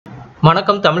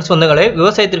வணக்கம் தமிழ் சொந்தங்களே,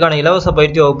 விவசாயத்திற்கான இலவச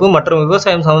பயிற்சி வகுப்பு மற்றும்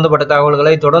விவசாயம் சம்பந்தப்பட்ட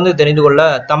தகவல்களை தொடர்ந்து தெரிந்து கொள்ள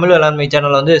தமிழ் வேளாண்மை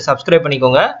சேனலை வந்து சப்ஸ்கிரைப்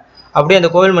பண்ணிக்கோங்க. அப்படியே அந்த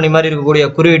கோவில் மணி மாதிரி இருக்கக்கூடிய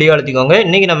குறியீடியோ அழுத்திக்கோங்க.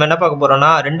 இன்றைக்கி நம்ம என்ன பார்க்க போகிறோம்னா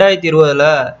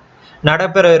 2020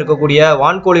 நடைபெற இருக்கக்கூடிய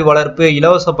வான்கோழி வளர்ப்பு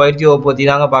இலவச பயிற்சி வகுப்பு பற்றி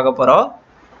தாங்க பார்க்க போகிறோம்.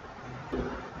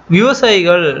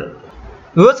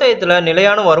 விவசாயத்தில்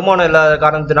நிலையான வருமானம் இல்லாத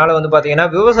காரணத்தினால வந்து பார்த்தீங்கன்னா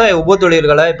விவசாய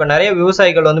உபத்தொழில்களை இப்போ நிறைய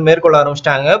விவசாயிகள் வந்து மேற்கொள்ள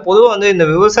ஆரம்பிச்சிட்டாங்க. பொதுவாக வந்து இந்த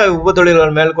விவசாய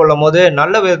உபத்தொழில்கள் மேற்கொள்ளும் போது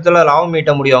நல்ல விதத்தில் லாபம்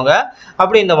ஈட்ட முடியுங்க.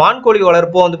 அப்படி இந்த வான்கோழி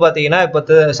வளர்ப்பும் வந்து பார்த்தீங்கன்னா இப்போ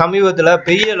சமீபத்தில்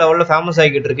பெரிய லெவலில் ஃபேமஸ்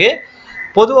ஆகிக்கிட்டு இருக்கு.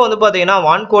 பொதுவாக வந்து பார்த்தீங்கன்னா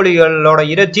வான்கோழிகளோட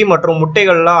இறைச்சி மற்றும்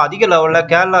முட்டைகள்லாம் அதிக லெவலில்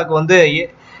கேரளாவுக்கு வந்து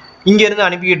இங்கேருந்து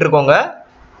அனுப்பிக்கிட்டு இருக்கோங்க.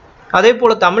 அதே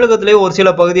போல் தமிழகத்திலே ஒரு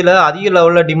சில பகுதியில் அதிக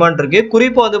லெவலில் டிமாண்ட் இருக்குது.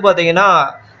 குறிப்பாக வந்து பார்த்தீங்கன்னா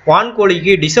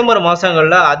வான்கோழிக்கு டிசம்பர்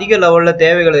மாதங்களில் அதிக லெவலில்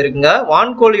தேவைகள் இருக்குங்க.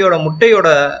 வான்கோழியோட முட்டையோட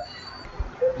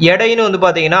எடைன்னு வந்து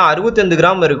பார்த்தீங்கன்னா 65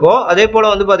 கிராம் இருக்கும். அதே போல்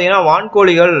வந்து பார்த்தீங்கன்னா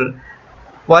வான்கோழிகள்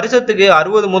வருஷத்துக்கு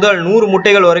 60 முதல் 100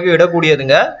 முட்டைகள் வரைக்கும்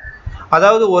இடக்கூடியதுங்க.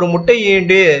 அதாவது ஒரு முட்டை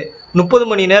ஈண்டு 30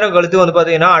 மணி நேரம் கழித்து வந்து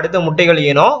பார்த்தீங்கன்னா அடுத்த முட்டைகள்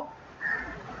ஈனும்.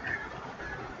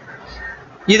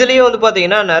 இதுலேயும் வந்து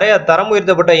பார்த்தீங்கன்னா நிறைய தரம்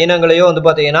உயர்த்தப்பட்ட இனங்களையும் வந்து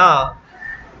பார்த்தீங்கன்னா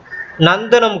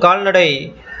நந்தனம் கால்நடை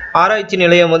ஆராய்ச்சி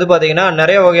நிலையம் வந்து பார்த்தீங்கன்னா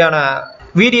நிறைய வகையான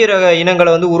வீரிய ரக இனங்களை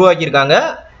வந்து உருவாக்கியிருக்காங்க.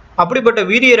 அப்படிப்பட்ட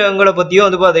வீரிய ரகங்களை பற்றியும்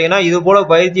வந்து பார்த்தீங்கன்னா இது போல்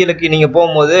பயிற்சிகளுக்கு நீங்கள்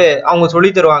போகும்போது அவங்க சொல்லி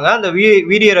தருவாங்க. அந்த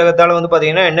வீரிய ரகத்தால் வந்து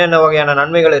பார்த்தீங்கன்னா என்னென்ன வகையான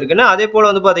நன்மைகள் இருக்குன்னு, அதே போல்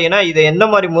வந்து பார்த்தீங்கன்னா இதை எந்த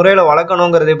மாதிரி முறையில்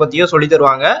வளர்க்கணுங்கிறதை பற்றியும் சொல்லி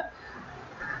தருவாங்க.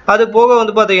 அது போக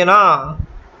வந்து பார்த்தீங்கன்னா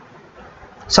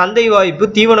சந்தை வாய்ப்பு,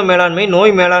 தீவன மேலாண்மை,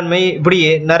 நோய் மேலாண்மை, இப்படி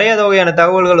நிறைய வகையான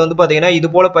தகவல்கள் வந்து பார்த்தீங்கன்னா இது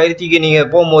போல் பயிற்சிக்கு நீங்கள்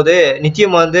போகும்போது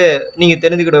நிச்சயமாக வந்து நீங்கள்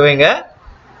தெரிஞ்சுக்கிடுவீங்க.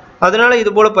 அதனால்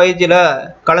இது போல் பயிற்சியில்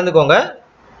கலந்துக்கோங்க.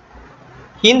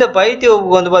 இந்த பயிற்சி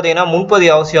வகுப்புக்கு வந்து பார்த்தீங்கன்னா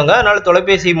முன்பதிவு அவசியங்க. அதனால்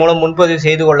தொலைபேசி மூலம் முன்பதிவு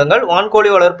செய்து கொள்ளுங்கள். வான்கோழி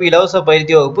வளர்ப்பு இலவச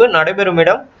பயிற்சி வகுப்பு நடைபெறும்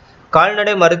இடம்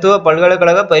கால்நடை மருத்துவ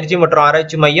பல்கலைக்கழக பயிற்சி மற்றும்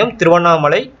ஆராய்ச்சி மையம்,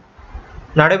 திருவண்ணாமலை.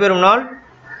 நடைபெறும் நாள்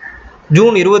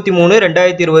ஜூன் 23,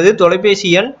 2020.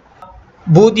 தொலைபேசி எண்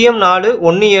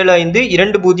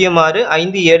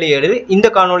 0417520657. இந்த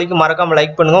காணொலிக்கு மறக்காமல்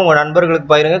லைக் பண்ணுங்கள். உங்கள்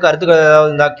நண்பர்களுக்கு பகிருங்க. கருத்துக்கள் ஏதாவது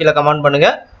இருந்தால் கீழே கமெண்ட்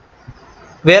பண்ணுங்கள்.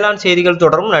 வேளாண் செய்திகள்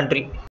தொடரும். நன்றி.